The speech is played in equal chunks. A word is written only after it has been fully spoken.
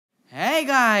Hey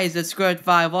guys, it's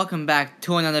Squirt5. Welcome back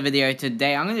to another video.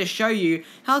 Today I'm going to show you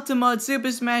how to mod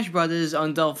Super Smash Bros.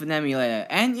 On Dolphin Emulator.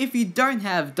 And if you don't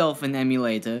have Dolphin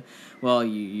Emulator, well,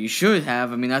 you should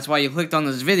have. I mean, that's why you clicked on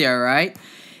this video, right?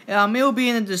 It'll be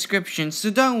in the description, so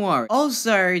don't worry.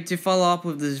 Also, to follow up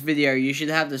with this video, you should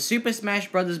have the Super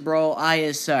Smash Bros. Brawl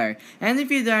ISO. And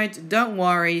if you don't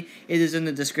worry, it is in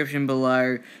the description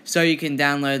below, so you can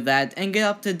download that and get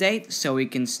up to date so we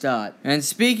can start. And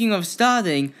speaking of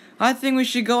starting, I think we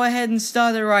should go ahead and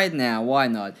start it right now, why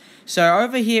not? So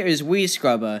over here is Wii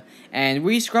Scrubber, and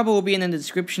Wii Scrubber will be in the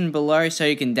description below so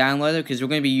you can download it, because we're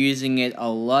going to be using it a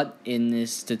lot in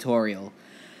this tutorial.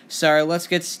 So let's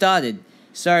get started.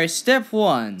 So, step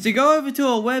 1. So go over to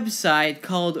a website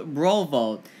called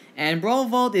Brawl, and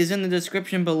Brawl is in the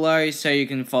description below so you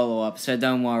can follow up, so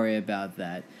don't worry about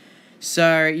that.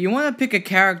 So, you want to pick a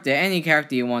character, any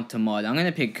character you want to mod. I'm going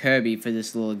to pick Kirby for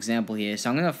this little example here, so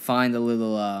I'm going to find a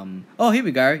little, oh, here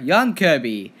we go, Young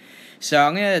Kirby. So,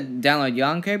 I'm going to download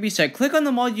Young Kirby, so click on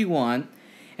the mod you want,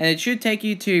 and it should take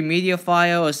you to Media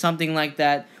File or something like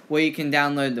that, where you can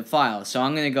download the file. So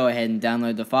I'm going to go ahead and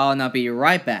download the file, and I'll be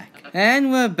right back. And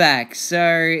we're back.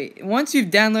 So once you've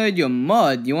downloaded your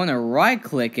mod, you want to right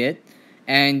click it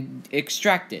and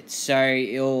extract it. So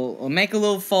it'll make a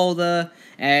little folder,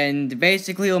 and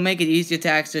basically it'll make it easier to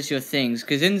access your things,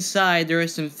 because inside there are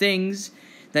some things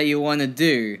that you want to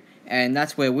do, and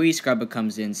that's where Wii Scrubber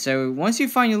comes in. So once you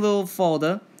find your little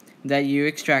folder that you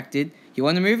extracted, you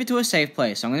want to move it to a safe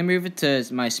place. So I'm going to move it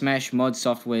to my Smash Mod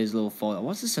Software's little folder.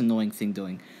 What's this annoying thing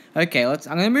doing? Okay, I'm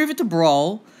going to move it to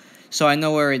Brawl, so I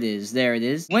know where it is. There it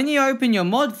is. When you open your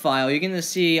mod file, you're going to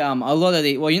see a lot of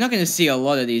these. Well, you're not going to see a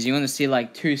lot of these. You're going to see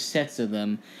like 2 sets of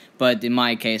them. But in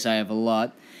my case, I have a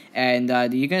lot. And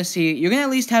you're going to at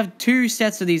least have 2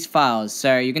 sets of these files.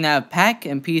 So you're going to have pack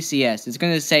and PCS. It's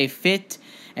going to say fit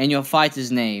and your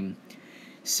fighter's name.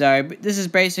 So this is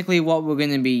basically what we're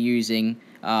going to be using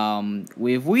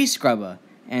with Wii Scrubber.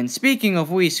 And speaking of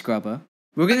Wii Scrubber,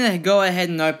 we're going to go ahead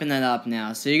and open that up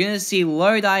now. So you're going to see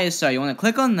Load ISO. You want to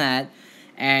click on that,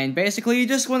 and basically you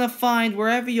just want to find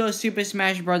wherever your Super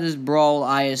Smash Bros. Brawl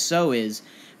ISO is.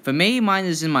 For me, mine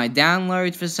is in my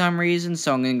downloads for some reason,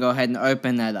 so I'm going to go ahead and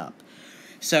open that up.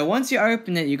 So once you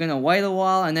open it, you're going to wait a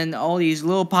while, and then all these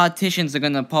little partitions are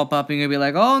going to pop up, and you're going to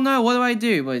be like, oh no, what do I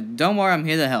do? But don't worry, I'm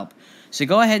here to help. So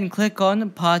go ahead and click on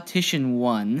Partition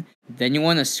 1. Then you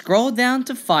want to scroll down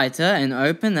to Fighter and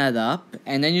open that up.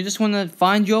 And then you just want to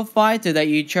find your fighter that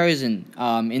you've chosen.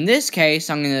 In this case,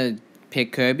 I'm going to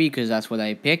pick Kirby because that's what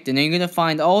I picked. And then you're going to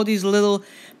find all these little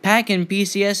pack and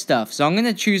PCS stuff. So I'm going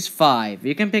to choose 5.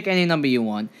 You can pick any number you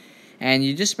want. And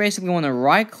you just basically want to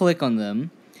right click on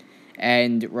them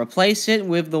and replace it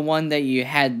with the one that you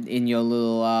had in your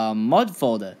little mod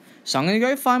folder. So I'm going to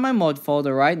go find my mod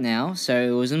folder right now. So it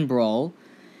was in Brawl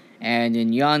and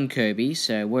in Young Kirby.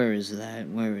 So where is that?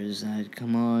 Where is that?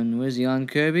 Come on, where's Young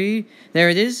Kirby? There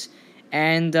it is.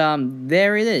 And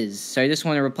there it is. So you just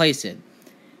want to replace it.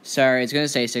 So it's going to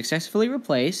say successfully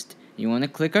replaced. You want to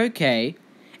click OK.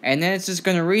 And then it's just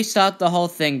going to restart the whole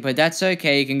thing. But that's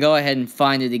okay. You can go ahead and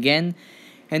find it again.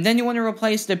 And then you want to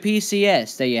replace the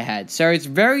PCS that you had. So it's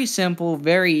very simple,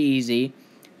 very easy.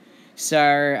 So,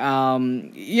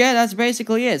 yeah, that's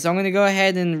basically it. So I'm going to go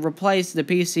ahead and replace the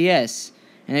PCS.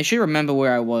 And I should remember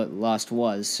where I last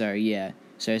was. So, yeah.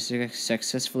 So, it's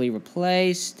successfully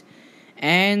replaced.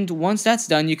 And once that's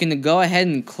done, you can go ahead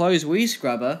and close Wii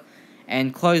Scrubber.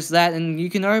 And close that, and you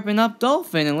can open up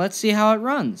Dolphin, and let's see how it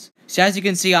runs. So, as you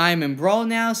can see, I am in Brawl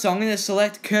now. So, I'm going to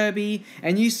select Kirby.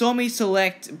 And you saw me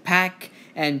select Pack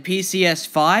and PCS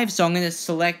 5. So, I'm going to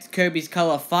select Kirby's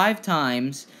color 5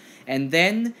 times. And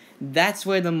then that's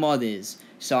where the mod is.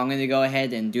 So I'm going to go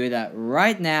ahead and do that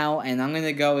right now. And I'm going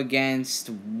to go against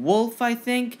Wolf, I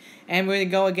think. And we're going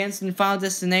to go against in Final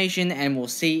Destination. And we'll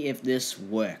see if this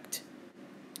worked.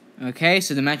 Okay,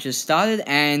 so the match has started.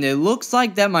 And it looks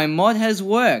like that my mod has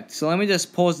worked. So let me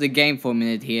just pause the game for a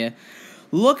minute here.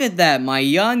 Look at that. My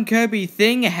Young Kirby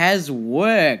thing has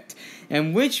worked.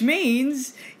 And which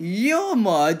means your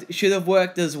mod should have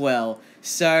worked as well.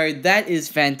 So that is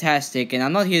fantastic, and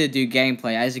I'm not here to do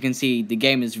gameplay. As you can see, the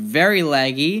game is very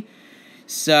laggy.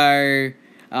 So,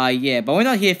 yeah, but we're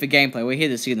not here for gameplay. We're here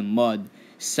to see the mod.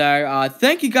 So,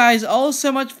 thank you guys all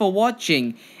so much for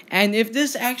watching. And if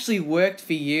this actually worked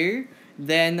for you,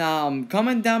 then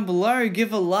comment down below,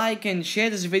 give a like, and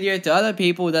share this video to other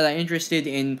people that are interested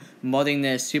in modding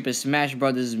their Super Smash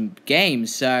Bros. Game.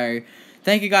 So,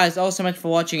 thank you guys all so much for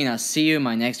watching, and I'll see you in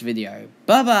my next video.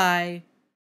 Bye-bye!